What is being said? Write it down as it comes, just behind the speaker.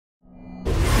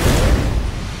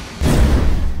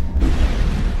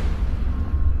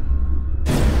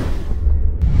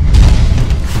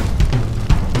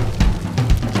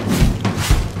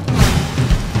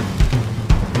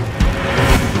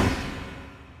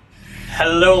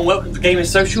Hello and welcome to Gaming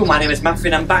Social. My name is Matthew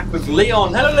and I'm back with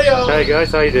Leon. Hello Leon! Hey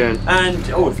guys, how you doing? And,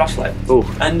 oh, flashlight. Oh.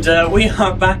 And we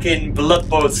are back in Blood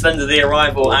Bowl Slender the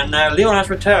Arrival, and now Leon has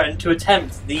returned to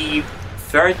attempt the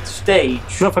third stage.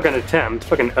 Not fucking attempt,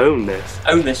 fucking own this.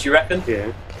 Own this, you reckon?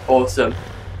 Yeah. Awesome.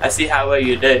 Let's see how well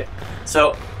you do.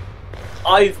 So,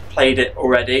 I've played it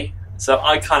already, so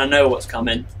I kind of know what's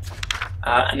coming.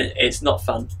 And it's not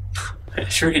fun.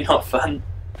 It's really not fun.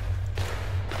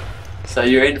 So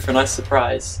you're in for a nice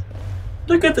surprise.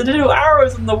 Look at the little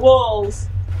arrows on the walls!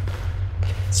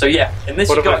 So yeah, in this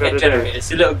you gotta get generators.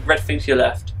 It's a little red thing to your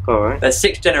left. Alright. There's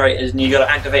 6 generators and you gotta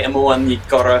activate them all and you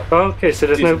gotta... Oh, okay, so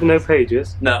there's no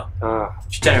pages? No. Ah.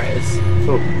 Just generators.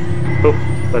 Oh.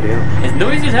 Oh, bloody hell. It's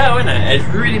noisy as hell, isn't it?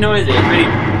 It's really noisy. It's really...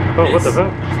 Oh, what the fuck?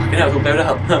 Fucking hell, it's all blown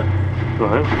up.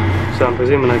 Right. So I'm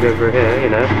presuming I go through here, you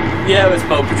know. Yeah, it was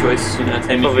multiple choice, you know.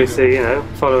 Same Obviously, you know,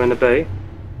 following the bait.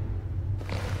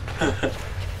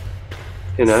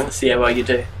 You know. Let's see how well you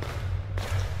do.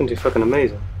 It's gonna do fucking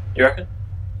amazing. You reckon?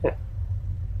 Yeah.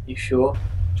 You sure?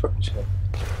 Fucking sure.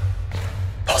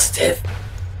 Positive!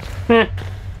 Yeah.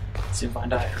 Soon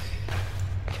find out.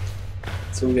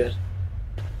 It's all good.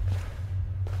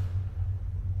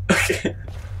 Okay.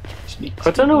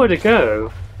 I don't know where to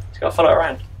go. Just gotta follow it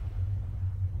around.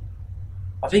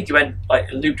 I think you went,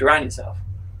 like, looped around yourself.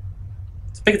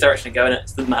 It's a bigger direction to go in it,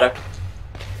 so it doesn't matter.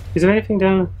 Is there anything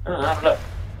down? Oh, have a look.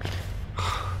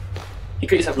 You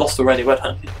got yourself lost already, well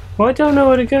done. Well, I don't know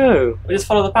where to go. Well, just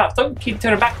follow the path. Don't keep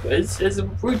turning backwards. There's a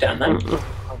route down there.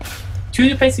 Choose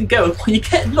your place and go. When you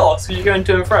get lost because you're going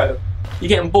to and fro, you're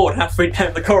getting bored halfway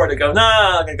down the corridor. Go,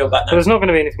 nah, I'm going to go back now. There's not going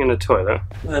to be anything in the toilet.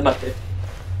 Well, there might be.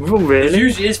 Oh, really? There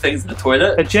usually is things in the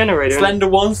toilet. A generator. Slender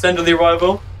one, Slender the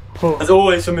Arrival. Oh. There's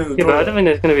always something in the Yeah, toilet. but I don't think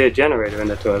there's going to be a generator in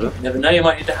the toilet. You never know, you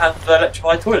might need to have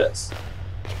electrified toilets.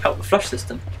 Help the flush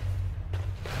system.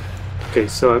 Okay,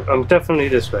 so I'm definitely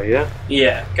this way, yeah?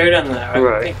 Yeah, go down there.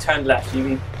 Right. I think turn left. You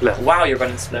can. Left. Wow, you're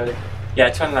running slowly. Yeah,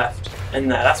 turn left. In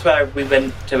there. That's where we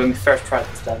went to when we first tried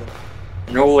this level.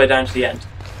 And all the way down to the end.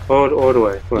 All the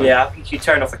way. Right. Yeah, I think you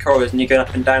turn off the corridors and you're going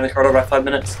up and down the corridor by 5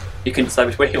 minutes. You can decide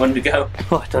which way you want to go.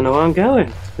 Oh, I don't know where I'm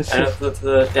going. And up to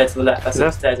the left. That's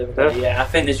the stairs over there. Yeah, I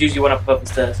think there's usually one up above the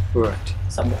stairs. Right.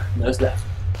 Somewhere. And those left.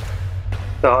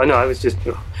 Oh, no, I was just...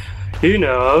 You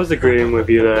know, I was agreeing with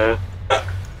you there.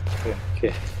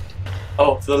 Okay.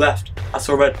 Oh, to the left. I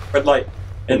saw a red light.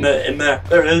 In there.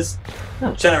 There it is.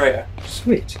 Oh. Generator.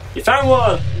 Sweet. You found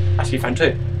one! Actually, you found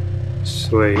 2.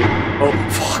 Sweet. Oh,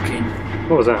 fucking...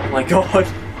 What was Oh that? my god.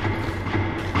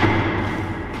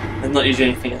 There's not usually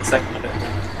anything in the second, I don't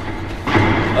think.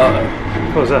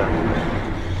 Uh-oh. What was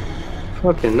that?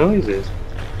 Fucking noises.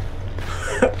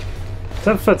 Is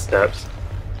that footsteps?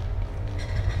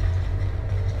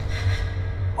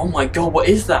 Oh my god, what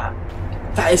is that?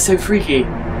 That is so freaky.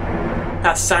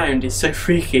 That sound is so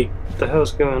freaky. What the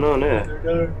hell's going on I here? don't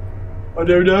know. I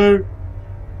don't know.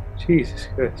 Jesus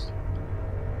Christ.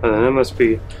 I don't know, there must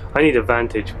be... I need a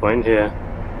vantage point here.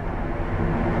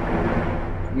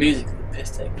 The music is a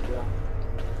piss take as well.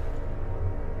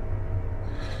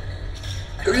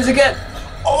 Here it is again!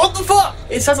 Oh, what the fuck?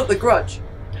 It sounds like The Grudge.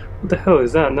 What the hell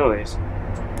is that noise?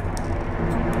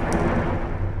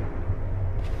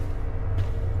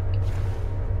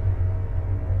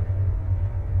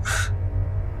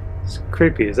 It's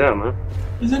creepy as hell, man.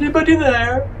 Is anybody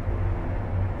there?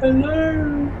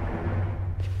 Hello?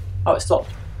 Oh, it stopped.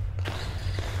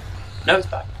 No, it's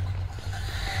back.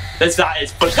 That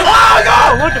is push. Oh my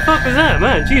god! Oh, what the fuck was that,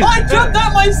 man? Jesus. I jumped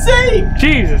out my seat!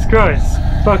 Jesus Christ.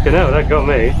 Fucking hell, that got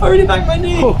me. I really banged my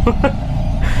knee.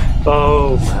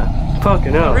 Oh, man.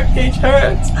 Fucking hell. Ribcage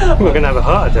hurts. We're gonna have a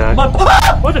heart attack.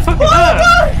 What the fuck is Oh my that?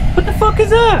 god! What the fuck is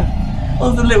that?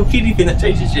 Oh, the little kitty thing that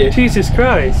chases you. Jesus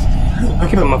Christ. I'm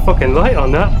keeping my fucking light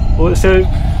on that. Well, so,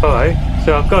 alright.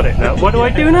 So I've got it now. What do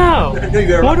I do now?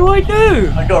 What do I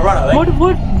do? I gotta run, I think.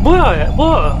 What?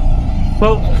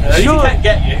 Well, At least sure. it can't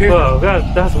get you. Well,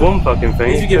 that's one fucking thing.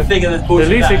 At least you can figure this bullshit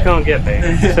At least out. it can't get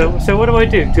me. So what do I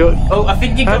do? Oh, I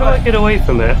think you How do I get away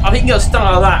from it? I think you gotta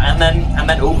start like that and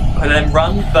then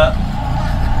run, but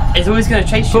it's always gonna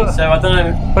chase you. But- so I don't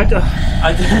know.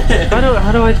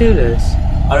 How do I do this?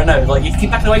 I don't know. Like you keep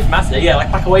backing away from acid. Yeah,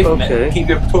 like back away from Okay. it. Keep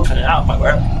your torch on it out. Might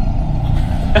work.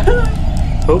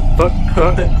 Oh fuck!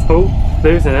 Oh,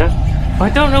 losing it. I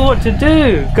don't know what to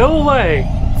do. Go away.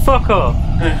 Fuck off.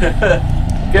 Get How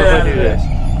out do I of do there.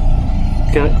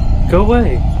 this? Go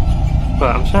away.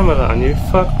 Right, I'm shining my light on you.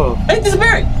 Fuck off. It's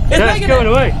disappearing. It's That's making going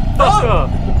it. away. Fuck Oh. off.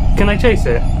 Can I chase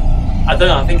it? I don't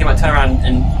know. I think it might turn around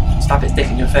and slap its dick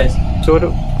in your face. So what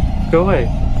do... Go away.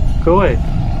 Go away.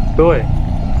 Go away.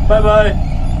 Bye bye.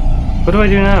 What do I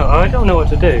do now? I don't know what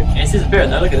to do. It's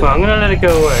disappearing now, look at it. Well, I'm gonna let it go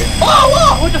away. Oh,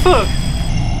 what? What the fuck?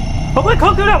 Oh, I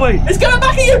can't go that way! It's coming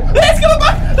back at you! It's coming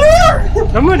back!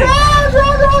 I'm running!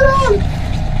 Run!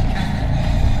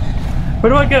 Where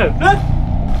do I go?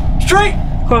 Straight!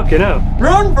 Fucking hell.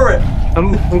 Run for it!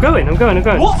 I'm going.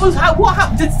 What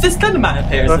happened? Did Slender Man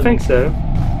appear? I think so.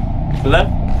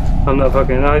 Left? I'm not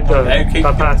fucking... I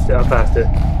passed it.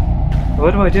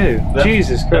 What do I do? Left.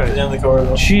 Jesus Left Christ. down the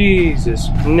corridor. Jesus.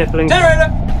 Nippling. Generator!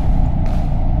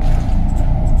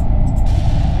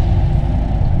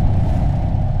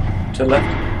 To the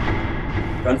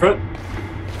left. Run for it.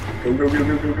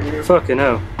 Go. Fucking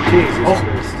hell. Jesus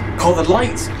Christ. Call the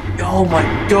lights! Oh my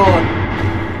god!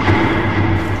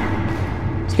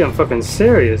 It's getting fucking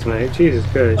serious, mate. Jesus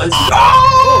Christ.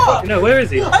 Oh! Fucking hell, where is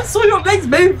he? I saw your legs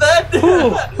move then!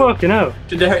 Oh, fucking hell.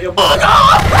 Did they hurt your body?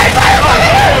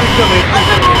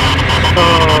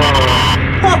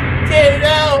 Fucking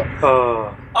hell!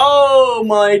 Oh. Oh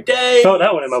my days! Felt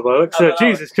that one in my bollocks. So,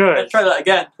 Jesus Christ. Let's try that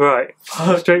again. Right.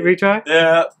 Straight retry?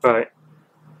 Yeah. Right.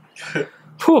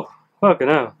 Whew. Fucking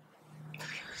hell.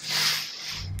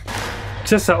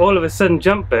 Just that all of a sudden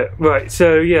jump bit. Right,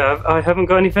 so yeah, I haven't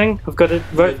got anything. I've got it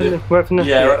right from the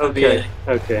Yeah, right from the okay.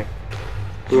 Okay.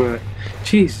 Right.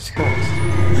 Jesus Christ.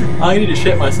 I need to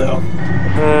shit myself.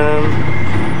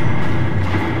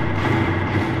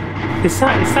 It's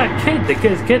that kid that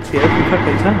gets you every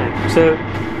fucking time. So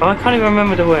I can't even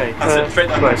remember the way. That's it, straight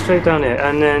down. Right, straight down here,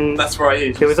 and then That's where I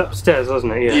used. it was upstairs,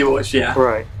 wasn't it? Yeah. You was, yeah.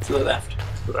 Right. To the left.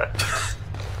 Right.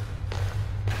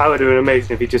 That would have been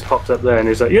amazing if he just popped up there and he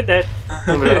was like, "You're dead."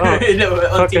 I'm like, oh, No,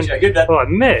 fucking, you're dead. oh, I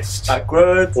missed.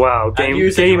 Backwards. Wow, And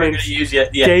you said you were going to use it.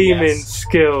 Yeah, gaming yes.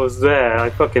 skills there. I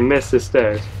fucking missed the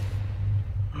stairs.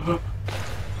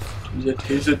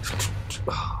 Use it.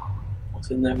 What's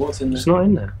in there? What's in there? It's not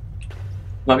in there.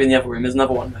 Might be in the other room. There's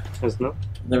another one there. There's not.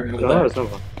 Another room over Oh, there. there's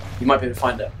not one. You might be able to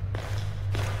find it.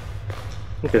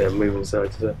 Look at it moving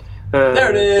side to side. There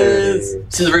it is!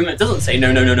 This is a room that doesn't say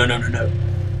no.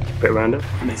 Bit random.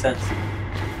 That makes sense.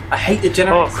 I hate the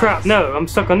generator. Oh crap! No, I'm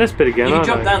stuck on this bit again. You can aren't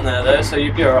jump I? down there though, so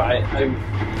you'd be alright.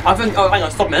 I think. Oh, hang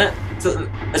on, stop a minute.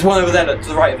 There's one over there, look, to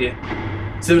the right of you.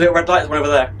 See the little red light? There's one over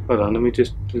there. Hold on, let me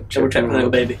just Double check the little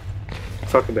baby.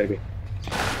 Fuck a baby.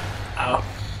 Ow.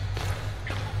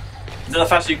 Is that how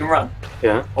fast you can run?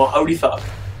 Yeah. Well, holy fuck.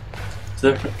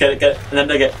 So, get it, and then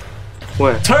leg it.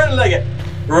 Where? Turn and leg it.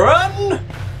 Run!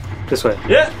 This way.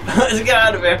 Yeah, let's get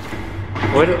out of here.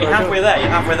 Where do, You're halfway there, you're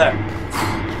halfway there.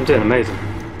 I'm doing amazing.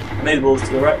 Made balls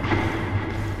to the right.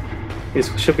 There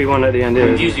should be one at the end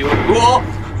here. Use you. Whoa!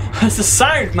 That's the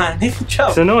sound, man. Need to jump.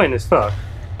 It's annoying as fuck.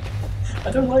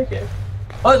 I don't like it.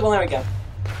 Oh, there's one there again.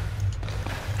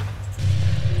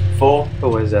 4. Oh,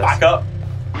 where's that? Back up.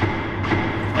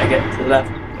 Leg it to the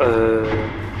left. Oh,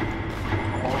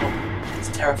 it's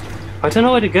terrifying. I don't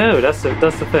know where to go. That's the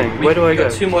thing. Where do I go?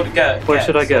 2 more to go. Where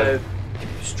should I go? So,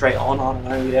 straight on. I don't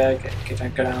know. Yeah. Go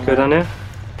down. Go down here?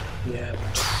 Yeah.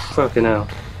 Fucking hell.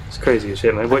 It's crazy as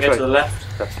shit, man. Which Go way? to the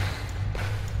left. Left.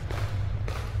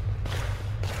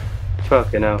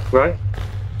 Fucking hell. Right?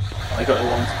 I got the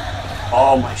ones.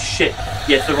 Oh my shit.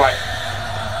 Yeah, to the right.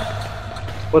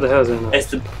 What the hell's in there?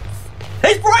 It's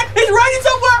right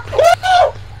somewhere!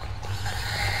 Woo!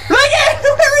 Look at it!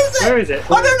 Where is it? Where is it?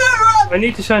 I don't know! I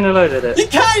need to shine a light at it. You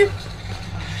came!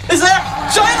 Is there?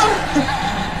 Shine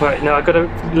them! Right, no, I gotta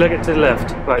leg it to the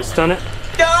left. Right, stun it.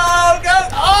 Go! Oh,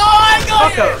 I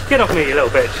got Fuck you! off! Get off me, you little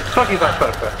bitch. Fucking back.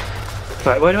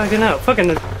 Right, where do I go now? Fucking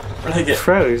Leg it.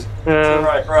 froze. To the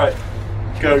right.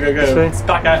 Go. This way? It's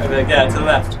back out of it, yeah, to the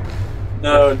left.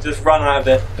 No, just run out of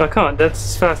it. I can't, that's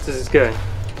as fast as it's going.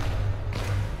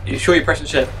 You sure you're pressing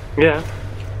shift? Yeah.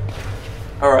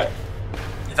 Alright.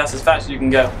 If that's as fast as you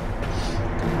can go.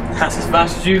 That's as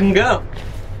fast as you can go.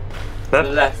 To the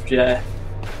left, yeah.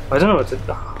 I don't know what to...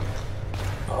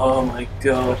 Oh my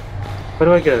god. Where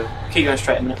do I go? Keep going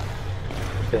straight a minute.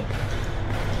 Okay.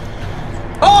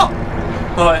 Oh!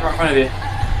 Oh, it's right in front of you.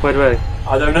 Where do I...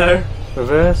 I don't know.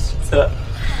 Reverse?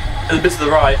 There's a bit to the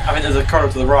right. I think there's a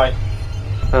corridor to the right.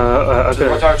 Okay. To the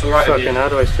right of you. Fucking, how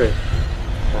do I straight?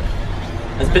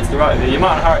 There's a bit to the right of you. You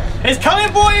might hurry. It's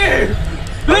coming for you!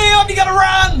 Leon, you gotta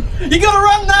run! You gotta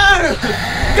run now!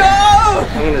 Go!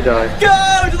 I'm gonna die.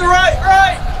 Go to the right!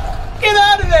 Get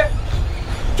out of there!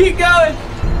 Keep going!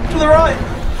 To the right!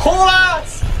 Haul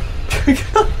ass! Get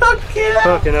out!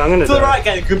 Fucking, I'm gonna die. To the right,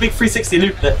 get a big 360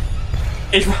 loop it.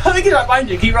 It's right behind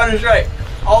you. Keep running straight.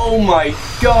 Oh my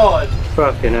god!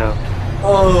 Fucking hell.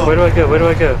 Oh. Where do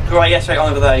I go? Right, yeah, straight on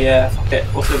over there. Yeah, fuck it.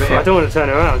 What's over here? I don't want to turn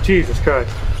around. Jesus Christ.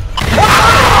 Come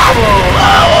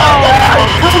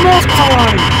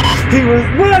on! He was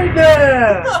right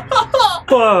there!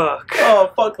 Fuck!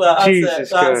 fuck that. That's Jesus it.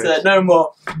 That's Christ. it. No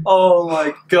more. Oh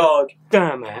my god.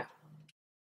 Damn it.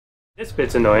 This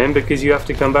bit's annoying because you have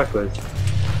to come backwards.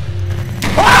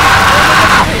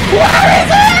 Where is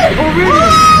it? Already?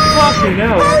 Fucking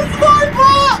hell. Where's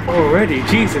my butt? Already?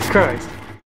 Jesus Christ.